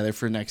shit together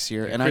for next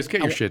year. And Chris,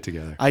 get your shit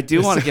together. I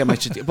do want to get my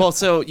shit together. Well,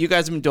 so you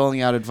guys have been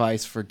doling out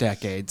advice for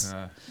decades.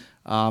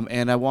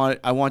 And I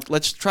want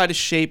let's try to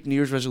shape New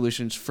Year's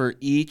resolutions for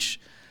each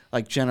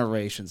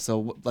generation.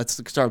 So let's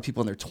start with people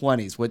in their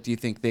 20s. What do you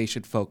think they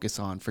should focus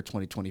on for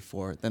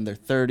 2024? Then their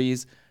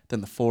 30s,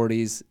 then the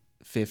 40s,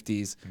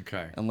 50s.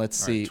 Okay. And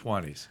let's All see.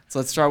 right, 20s. So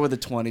let's start with the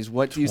 20s.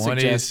 What do you 20s.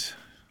 suggest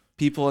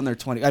people in their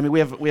 20s? I mean, we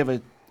have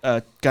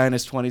a guy in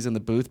his 20s in the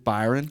booth,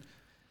 Byron.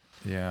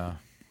 Yeah.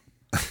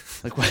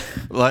 Like what?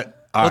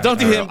 Well, don't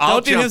do him.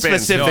 Don't do him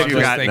specific. You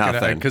got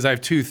nothing. Because I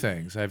have two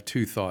things. I have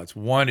two thoughts.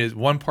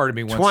 One part of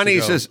me wants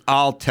 20s to go. is,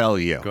 I'll tell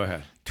you. Go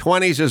ahead.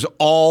 20s is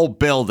all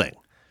building.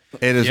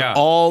 It is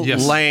all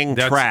laying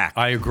track.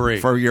 I agree.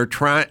 For your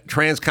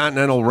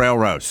transcontinental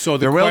railroad. So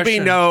there will be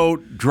no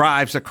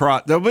drives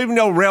across. There will be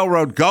no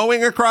railroad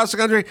going across the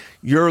country.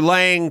 You're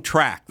laying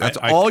track. That's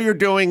all you're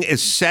doing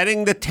is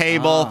setting the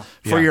table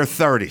for your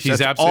 30s. He's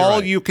That's absolutely all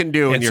right. you can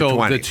do in your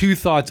 20s. The two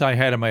thoughts I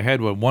had in my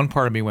head were, one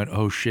part of me went,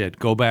 oh shit,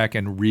 go back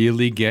and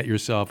really get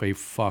yourself a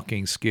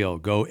fucking skill.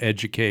 Go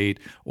educate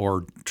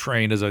or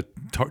train as a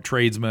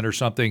tradesman or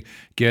something.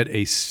 Get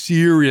a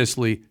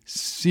seriously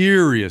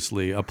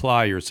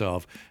apply yourself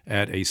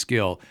at a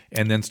skill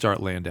and then start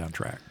laying down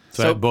track.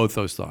 So I have both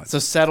those thoughts. So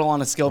settle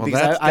on a skill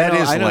because that I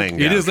is know laying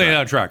down it is laying track.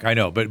 down track. I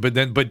know,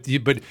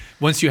 but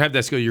once you have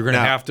that skill, you're going to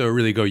have to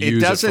really go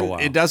use it for a while.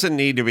 It doesn't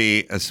need to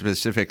be a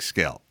specific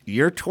skill.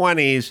 Your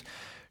 20s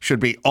should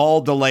be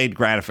all delayed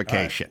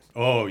gratification.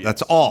 Right. Oh, yes.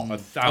 That's all.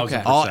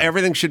 1,000%.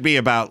 Everything should be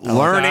about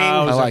learning.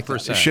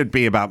 1,000%. It should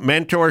be about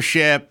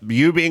mentorship,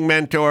 you being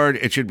mentored.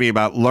 It should be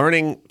about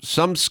learning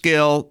some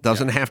skill.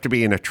 Doesn't have to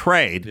be in a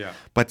trade,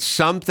 but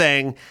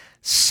something.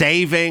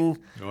 Saving,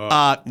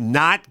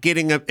 not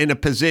getting in a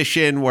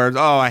position where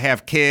I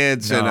have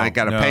kids and I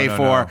got to pay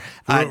for.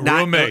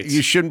 Roommates.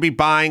 You shouldn't be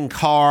buying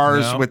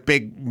cars with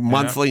big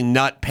monthly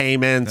nut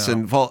payments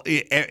and full.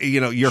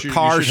 Your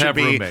car should have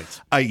be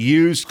roommates. a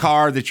used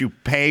car that you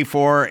pay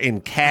for in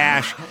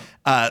cash.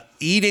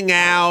 Eating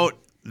out,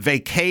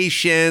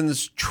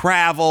 vacations,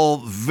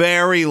 travel,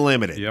 very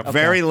limited.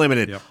 Very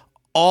limited. Yep.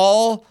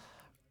 All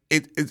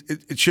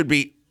it should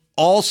be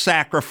all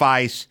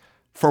sacrifice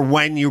for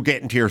when you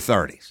get into your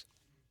 30s.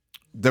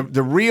 The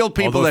real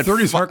people Although that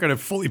 30s aren't going to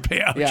fully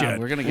pay out Yeah, yet.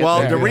 we're gonna get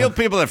there. the real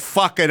people that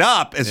fuck it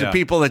up is the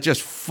people that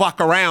just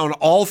fuck around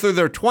all through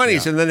their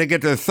 20s and then they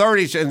get to their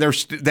 30s and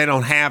they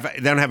don't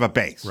have a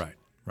base. Right.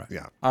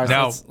 Yeah. All right,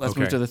 Now, let's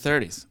move to the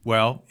 30s.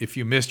 Well, if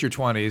you missed your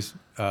 20s,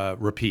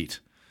 repeat.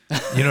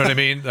 You know what I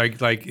mean?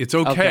 Like it's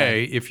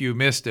okay if you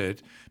missed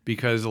it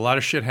because a lot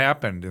of shit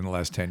happened in the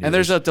last 10 years. And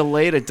there's a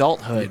delayed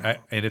adulthood.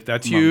 And if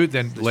that's you,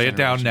 then lay it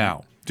down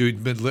now.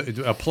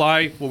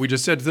 Apply what we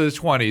just said to the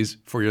 20s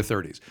for your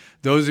 30s.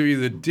 Those of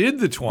you that did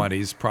the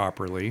 20s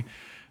properly,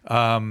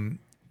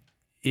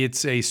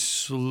 it's a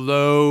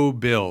slow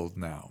build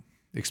now.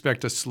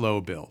 Expect a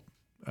slow build.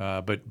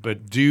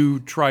 But do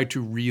try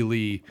to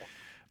really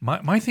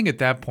my thing at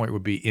that point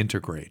would be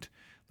integrate.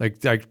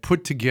 Like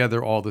put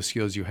together all the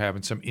skills you have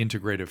in some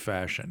integrative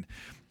fashion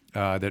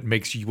that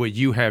makes what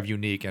you have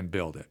unique and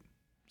build it.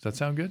 Does that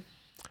sound good?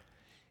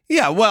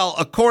 Yeah, well,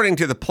 according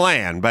to the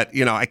plan, but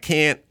I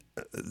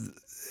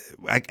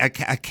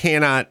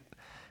cannot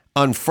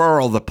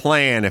unfurl the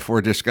plan if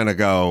we're just going to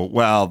go,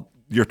 well,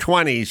 your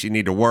 20s, you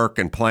need to work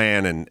and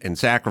plan and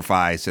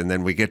sacrifice, and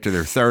then we get to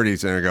their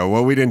 30s and they go,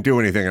 well, we didn't do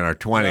anything in our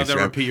 20s. Well, then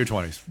repeat your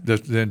 20s.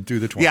 Then do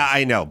the 20s. Yeah,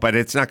 I know, but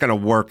it's not going to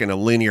work in a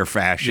linear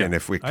fashion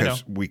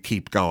because we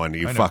keep going.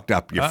 You fucked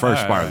up your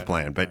first part of the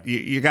plan, but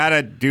you got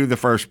to do the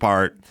first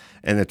part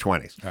in the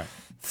 20s. Right.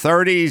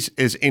 30s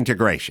is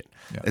integration.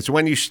 Yeah. It's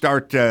when you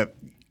start to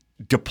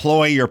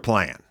deploy your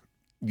plan.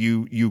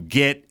 You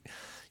get,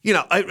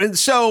 and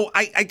so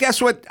I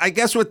guess what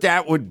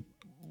that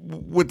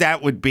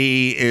would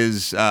be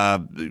is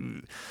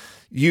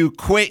you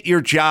quit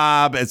your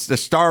job as the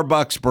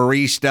Starbucks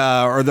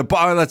barista or the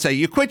bar. Let's say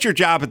you quit your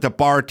job at the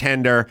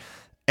bartender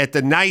at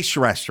the nice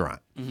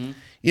restaurant. Mm-hmm.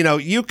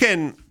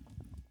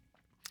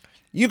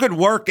 You could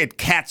work at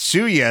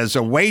Katsuya as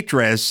a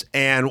waitress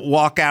and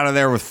walk out of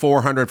there with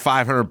 $400,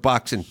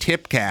 $500 in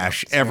tip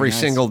cash every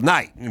single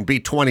night and be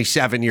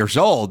 27 years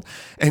old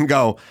and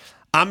go,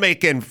 I'm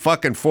making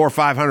fucking $400 or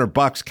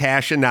 $500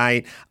 cash a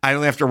night. I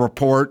don't have to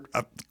report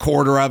a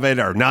quarter of it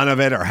or none of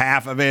it or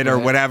half of it or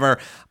whatever.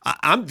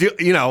 I'm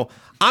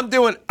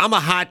a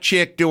hot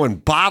chick doing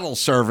bottle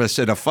service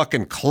at a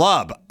fucking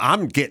club.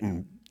 I'm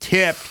getting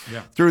tipped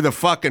through the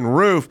fucking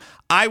roof.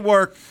 I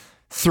work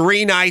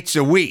 3 nights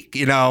a week.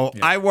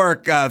 I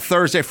work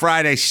Thursday,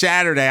 Friday,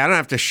 Saturday. I don't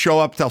have to show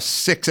up till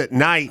 6 at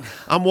night.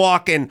 I'm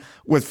walking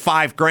with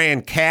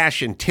 $5,000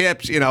 cash and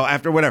tips,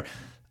 after whatever.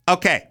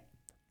 Okay.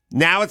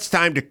 Now it's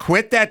time to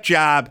quit that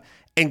job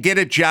and get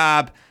a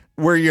job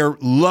where you're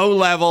low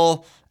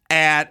level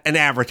at an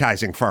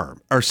advertising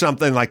firm or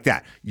something like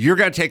that. You're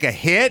going to take a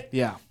hit.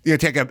 Yeah.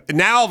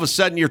 Now all of a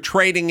sudden you're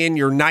trading in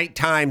your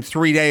nighttime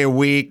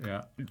 3-day-a-week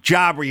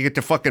job where you get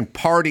to fucking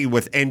party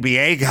with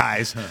NBA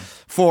guys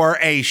for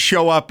a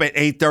show up at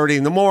 8:30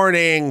 in the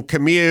morning,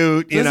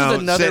 commute, this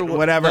is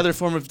whatever. Another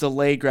form of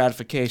delayed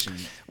gratification.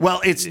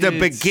 Well, it's the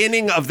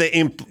beginning of the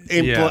integration.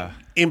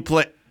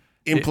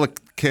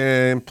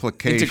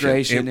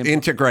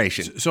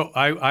 So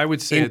I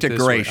would say integration. It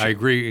this way. I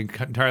agree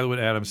entirely with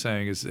Adam's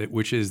saying,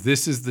 which is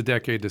this is the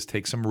decade to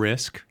take some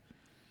risk.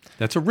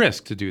 That's a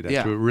risk to do that.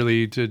 Yeah. To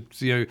really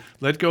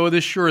let go of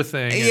this sure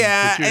thing.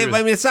 Yeah,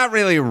 it's not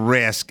really a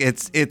risk.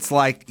 It's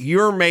like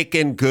you're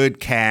making good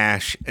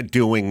cash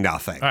doing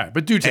nothing. All right,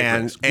 but do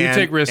take risk.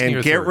 Take risk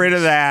and get rid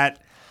of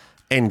that.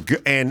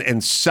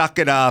 And suck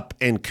it up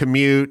and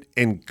commute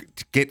and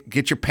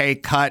get your pay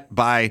cut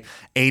by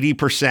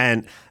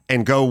 80%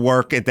 and go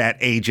work at that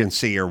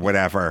agency or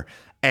whatever.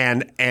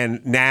 And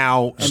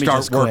now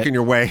start working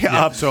your way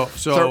up.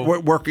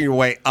 Start working your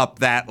way up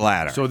that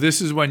ladder. So this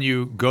is when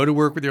you go to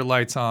work with your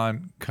lights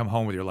on, come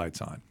home with your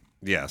lights on.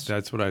 Yes,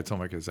 that's what I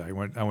told my kids. I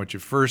want you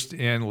first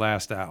in,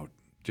 last out.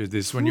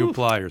 This is when you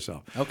apply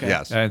yourself. Okay.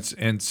 Yes.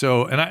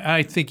 And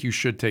I think you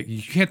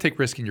can't take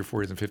risk in your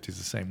 40s and 50s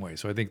the same way.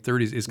 So I think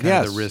 30s is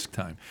kind of the risk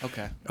time.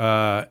 Okay.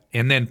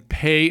 And then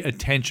pay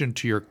attention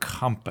to your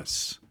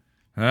compass.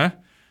 Huh?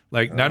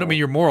 Like, I don't mean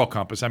your moral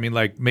compass. I mean,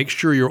 like, make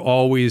sure you're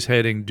always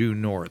heading due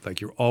north. Like,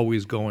 you're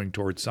always going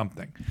towards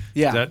something.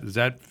 Yeah. Does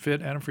that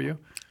fit, Adam, for you?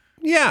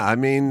 Yeah. I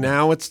mean,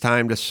 now it's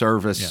time to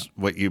service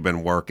what you've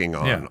been working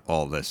on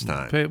all this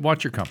time.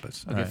 Watch your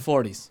compass. Okay,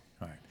 40s.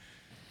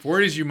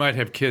 40s, you might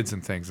have kids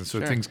and things, and so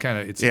things kind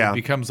of it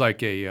becomes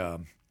like a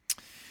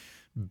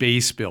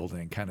base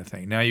building kind of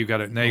thing. Now you got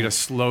to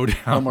slow down.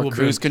 No more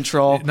cruise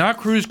control. Not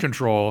cruise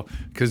control,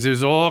 because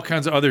there's all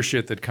kinds of other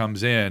shit that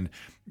comes in.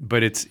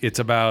 But it's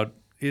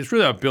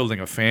really about building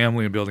a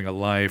family and building a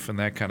life and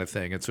that kind of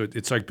thing. And so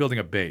it's like building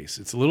a base.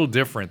 It's a little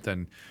different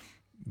than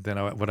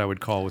what I would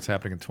call what's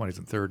happening in 20s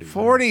and 30s.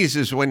 40s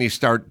is when you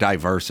start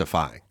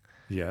diversifying.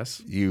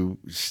 Yes. You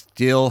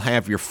still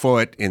have your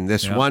foot in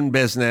this one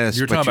business.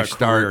 You're talking about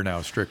career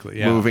now,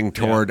 strictly. Moving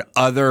toward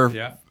other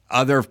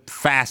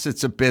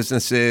facets of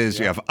businesses.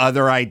 You have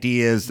other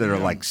ideas that are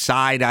like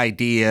side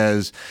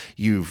ideas.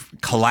 You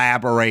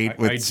collaborate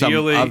with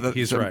Ideally, some other.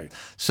 He's right.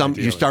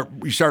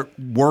 You start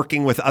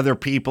working with other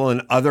people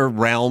in other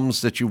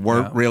realms that you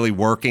weren't really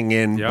working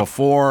in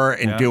before,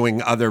 and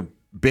doing other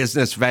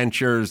business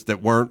ventures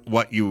that weren't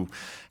what you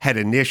had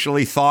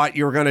initially thought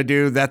you were going to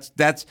do. That's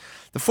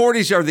the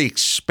 40s are the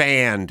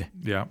expand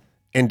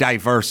and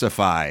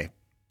diversify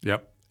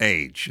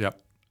age.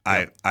 Yep.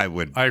 I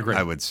would agree.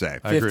 I would say.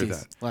 I agree with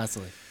that.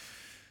 Lastly.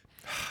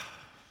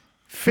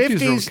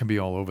 50s can be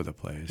all over the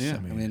place. Yeah, I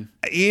mean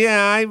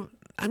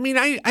I mean,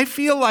 I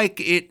feel like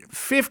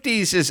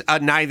 50s is a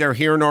neither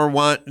here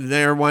nor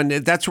there one.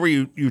 That's where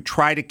you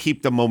try to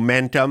keep the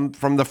momentum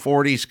from the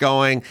 40s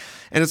going.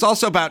 And it's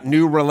also about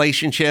new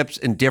relationships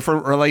and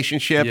different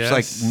relationships, Yes.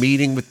 like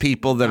meeting with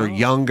people that are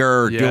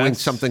younger or doing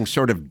Yes. something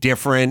sort of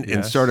different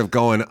and Yes. sort of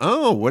going,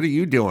 oh, what are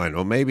you doing?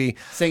 Well, maybe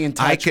Staying in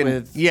I touch can,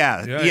 with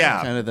yeah.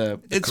 kind of the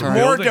It's current-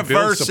 more Building-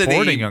 diversity,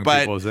 supporting young but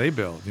people as they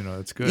build.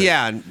 That's good.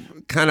 yeah, and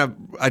kind of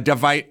a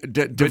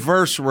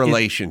diverse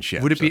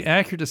relationship. Would it be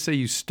accurate to say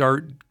you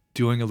start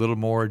doing a little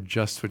more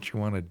just what you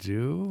want to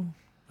do?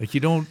 Like you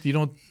don't.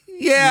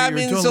 Yeah, I you're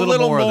mean, doing it's a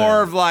little more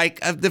there. of like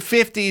the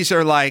 50s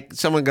are like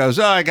someone goes,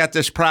 oh, I got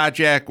this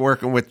project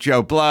working with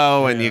Joe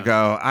Blow. And you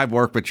go, I've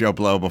worked with Joe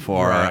Blow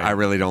before. Right. I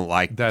really don't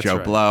like That's Joe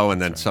right. Blow.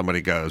 And then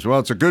somebody goes, well,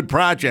 it's a good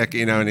project,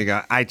 and you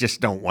go, I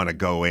just don't want to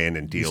go in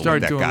and deal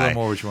Start with that doing a guy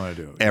little more what you want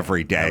to do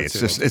every I day. would It's say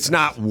just, that's it's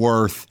not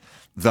worth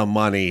the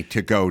money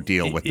to go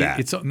deal with that.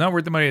 It's not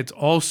worth the money. It's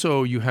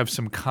also you have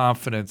some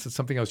confidence that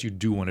something else you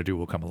do want to do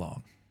will come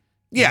along.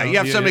 Yeah, you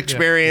have some yeah,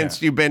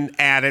 experience. yeah. You've been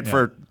at it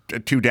for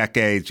 2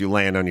 decades. You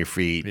land on your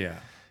feet. Yeah.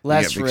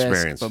 less You have risk,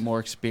 experience. but more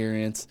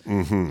experience.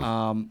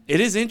 It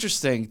is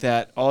interesting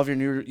that all of your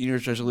New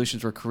Year's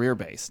resolutions were career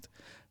based.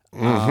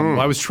 Well,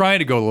 I was trying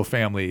to go a little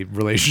family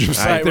relationship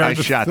side there. I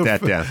shot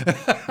that down.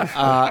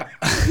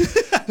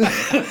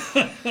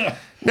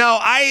 No,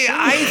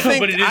 I think.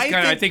 But it is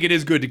I think it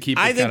is good to keep.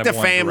 I it think kind the of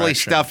one family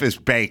direction. stuff is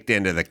baked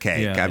into the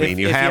cake. Yeah. I mean, If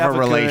you you have have a a good-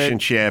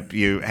 relationship,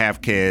 you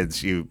have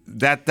kids,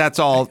 that's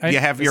all. You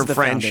have This your is the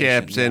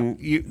friendships, foundation,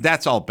 and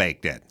that's all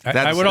baked in.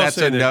 I would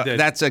also say that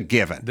that's a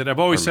given. That I've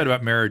always said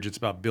about marriage, it's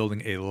about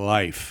building a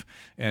life,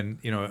 and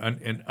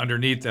and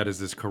underneath that is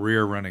this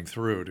career running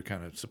through to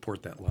kind of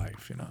support that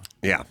life.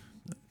 Yeah,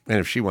 and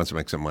if she wants to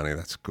make some money,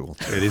 that's cool.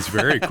 It is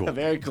very cool.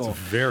 Very cool. It's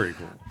very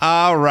cool.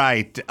 All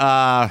right,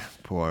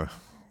 boy,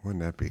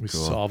 wouldn't that be cool?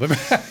 Solve it.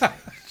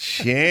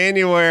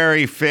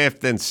 January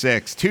 5th and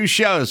 6th. 2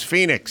 shows,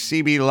 Phoenix,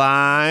 CB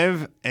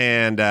Live,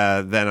 and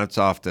then it's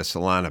off to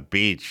Solana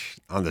Beach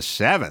on the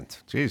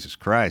 7th. Jesus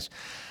Christ.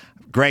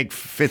 Greg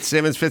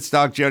Fitzsimmons,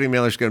 Fitzdog, Jody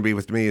Miller's going to be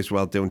with me as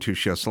well doing 2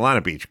 shows.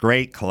 Solana Beach,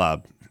 great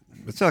club.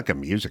 It's like a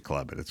music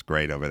club, but it's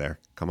great over there.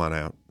 Come on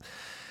out.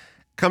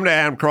 Come to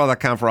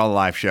AdamCarolla.com for all the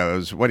live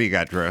shows. What do you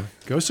got, Drew?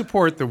 Go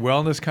support the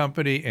Wellness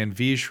Company and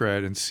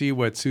V-Shred and see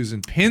what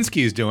Susan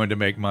Pinsky is doing to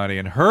make money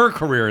in her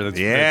career that's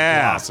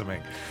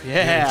blossoming.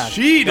 Yeah.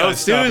 She Go does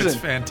stuff. It's Susan.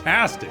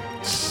 fantastic.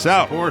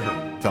 So, Support her.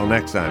 until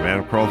next time,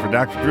 Adam Carolla for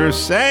Dr. Drew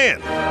saying,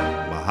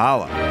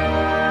 mahalo.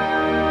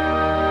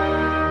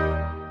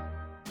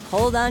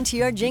 Hold on to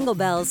your jingle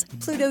bells.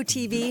 Pluto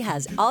TV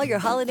has all your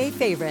holiday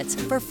favorites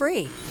for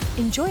free.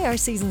 Enjoy our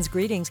season's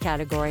greetings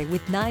category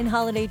with 9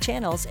 holiday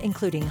channels,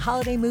 including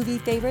holiday movie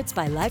favorites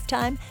by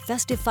Lifetime,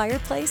 Festive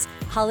Fireplace,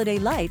 Holiday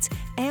Lights,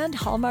 and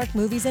Hallmark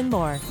movies and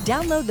more.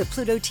 Download the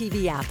Pluto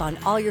TV app on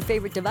all your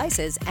favorite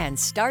devices and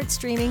start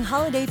streaming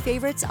holiday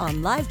favorites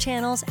on live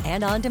channels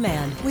and on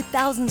demand. With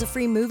thousands of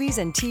free movies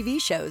and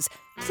TV shows,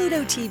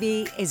 Pluto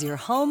TV is your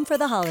home for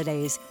the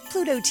holidays.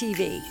 Pluto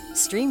TV.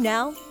 Stream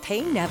now,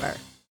 pay never.